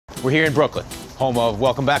We're here in Brooklyn, home of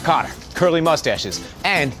Welcome Back Kotter, curly mustaches,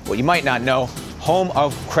 and what you might not know, home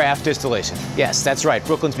of craft distillation. Yes, that's right,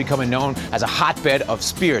 Brooklyn's becoming known as a hotbed of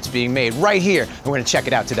spirits being made right here, and we're gonna check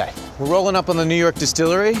it out today. We're rolling up on the New York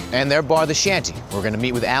Distillery and their bar, The Shanty. We're gonna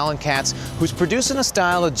meet with Allen Katz, who's producing a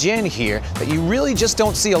style of gin here that you really just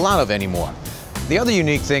don't see a lot of anymore. The other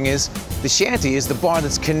unique thing is, The Shanty is the bar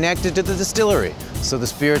that's connected to the distillery. So the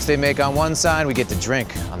spirits they make on one side, we get to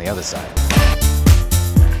drink on the other side.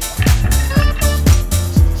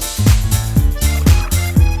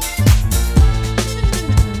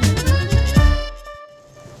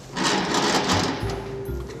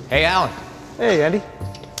 Hey, Allen. Hey, Andy.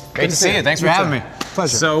 Great to see you. Thanks for having me.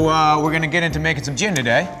 Pleasure. So we're gonna get into making some gin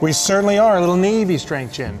today. We certainly are. A little Navy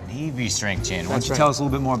strength gin. Navy strength gin. Why don't you tell us a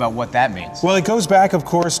little bit more about what that means? Well, it goes back, of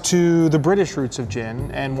course, to the British roots of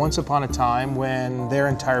gin, and once upon a time when their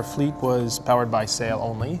entire fleet was powered by sail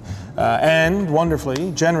only, and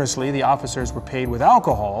wonderfully, generously, the officers were paid with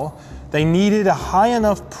alcohol, they needed a high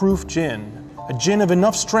enough proof gin. A gin of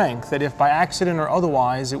enough strength that if by accident or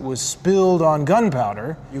otherwise it was spilled on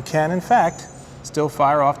gunpowder, you can, in fact, still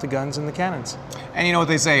fire off the guns and the cannons. And you know what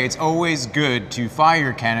they say, it's always good to fire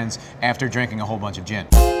your cannons after drinking a whole bunch of gin.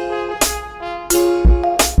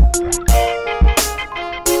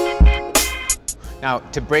 Now,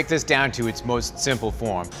 to break this down to its most simple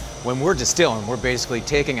form, when we're distilling, we're basically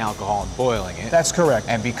taking alcohol and boiling it. That's correct.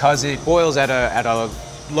 And because it boils at a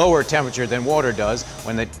lower temperature than water does,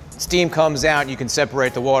 when the steam comes out, you can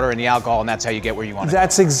separate the water and the alcohol, and that's how you get where you want it.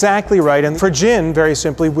 That's exactly right. And for gin, very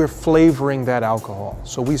simply, we're flavoring that alcohol.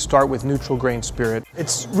 So we start with neutral grain spirit.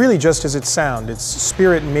 It's really just as it sounds. It's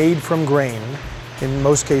spirit made from grain, in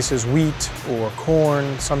most cases wheat or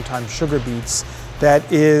corn, sometimes sugar beets, that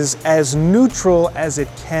is as neutral as it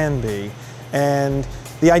can be. And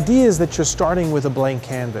the idea is that you're starting with a blank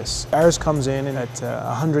canvas. Ours comes in at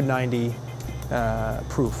 190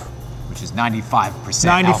 proof. Which is 95%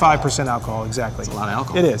 95% alcohol, exactly. That's a lot of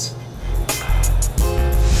alcohol. It is.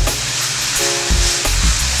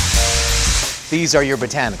 These are your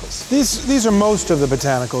botanicals. These are most of the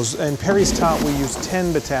botanicals. In Perry's Tot, we use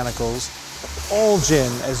 10 botanicals. All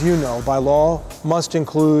gin, as you know, by law, must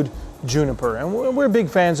include juniper. And we're big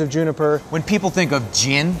fans of juniper. When people think of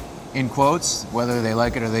gin, in quotes, whether they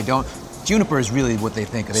like it or they don't, juniper is really what they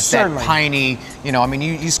think of. It's Certainly. That piney, you know, I mean,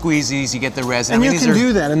 you squeeze these, you get the resin. And I mean, you can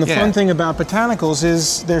do that. And the yeah. fun thing about botanicals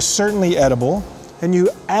is they're certainly edible, and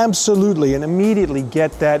you absolutely and immediately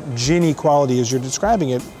get that ginny quality as you're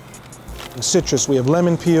describing it. In citrus, we have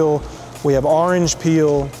lemon peel, we have orange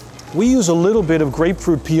peel. We use a little bit of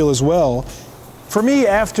grapefruit peel as well. For me,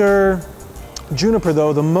 after juniper,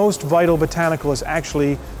 though, the most vital botanical is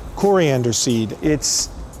actually coriander seed. It's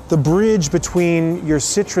the bridge between your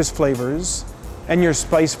citrus flavors and your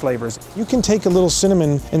spice flavors. You can take a little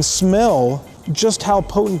cinnamon and smell just how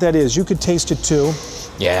potent that is. You could taste it too.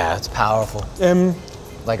 Yeah, it's powerful.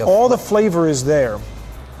 Like all the flavor is there.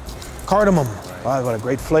 Cardamom. Wow, what a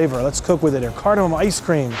great flavor. Let's cook with it here. Cardamom ice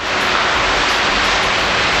cream.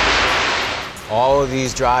 All of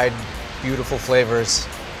these dried, beautiful flavors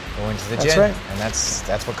go into the gin. That's right. And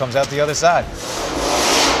that's what comes out the other side.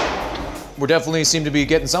 We definitely seem to be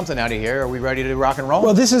getting something out of here. Are we ready to rock and roll?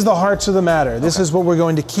 Well, this is the hearts of the matter. This is what we're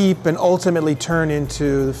going to keep and ultimately turn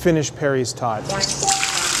into the finished Perry's Tot.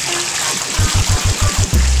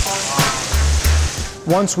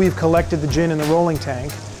 Once we've collected the gin in the rolling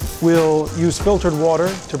tank, we'll use filtered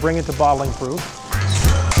water to bring it to bottling proof.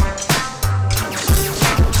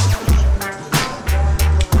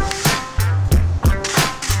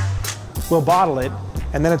 We'll bottle it,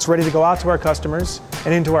 and then it's ready to go out to our customers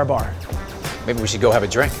and into our bar. Maybe we should go have a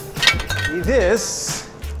drink. This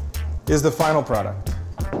is the final product.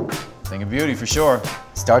 Thing of beauty for sure.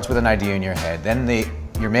 Starts with an idea in your head, then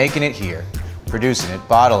you're making it here, producing it,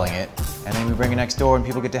 bottling it, and then we bring it next door and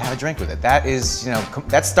people get to have a drink with it. That is, you know,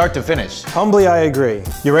 that's start to finish. Humbly, I agree.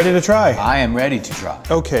 You ready to try? I am ready to try.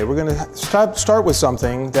 Okay, we're gonna start with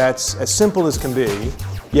something that's as simple as can be,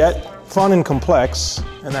 yet fun and complex,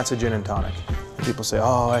 and that's a gin and tonic. People say,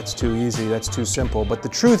 oh, that's too easy, that's too simple. But the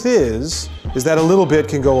truth is that a little bit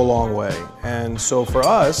can go a long way. And so for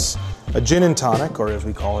us, a gin and tonic, or as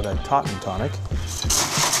we call it, a tot and tonic,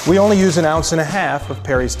 we only use 1.5 ounces of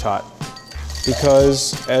Perry's Tot.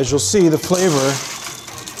 Because, as you'll see, the flavor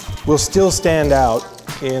will still stand out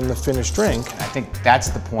in the finished drink. I think that's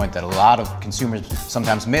the point that a lot of consumers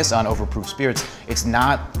sometimes miss on overproof spirits. It's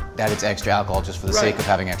not that it's extra alcohol just for the sake of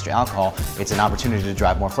having extra alcohol. It's an opportunity to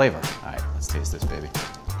drive more flavor. All right, let's taste this, baby.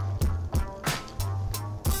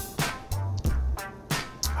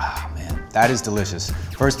 Ah, man, that is delicious.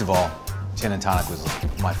 First of all, gin and tonic was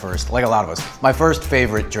my first, like a lot of us, my first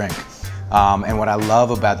favorite drink. And what I love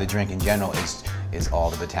about the drink in general is all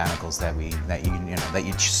the botanicals that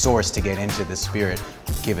you source to get into the spirit,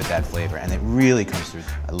 give it that flavor, and it really comes through.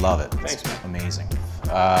 I love it. Thanks, man. Amazing.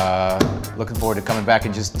 Looking forward to coming back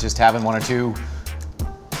and just having one or two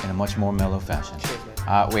in a much more mellow fashion.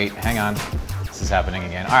 Wait, hang on. This is happening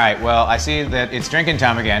again. All right, well, I see that it's drinking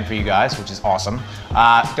time again for you guys, which is awesome.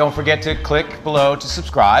 Don't forget to click below to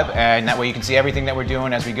subscribe, and that way you can see everything that we're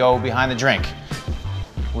doing as we go behind the drink.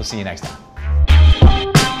 We'll see you next time.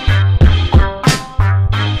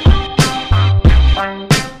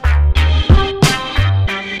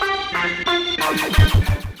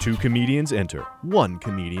 Two comedians enter, one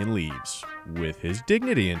comedian leaves, with his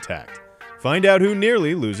dignity intact. Find out who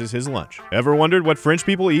nearly loses his lunch. Ever wondered what French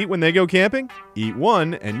people eat when they go camping? Eat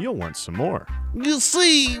one and you'll want some more. You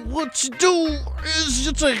see, what you do is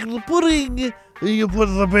you take the pudding, you put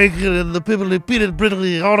the bacon and the pibbly peanut brittle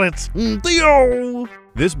on it. Theo!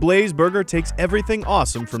 This Blaze Burger takes everything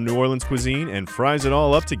awesome from New Orleans cuisine and fries it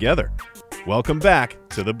all up together. Welcome back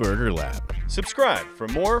to the Burger Lab. Subscribe for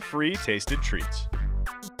more free tasted treats.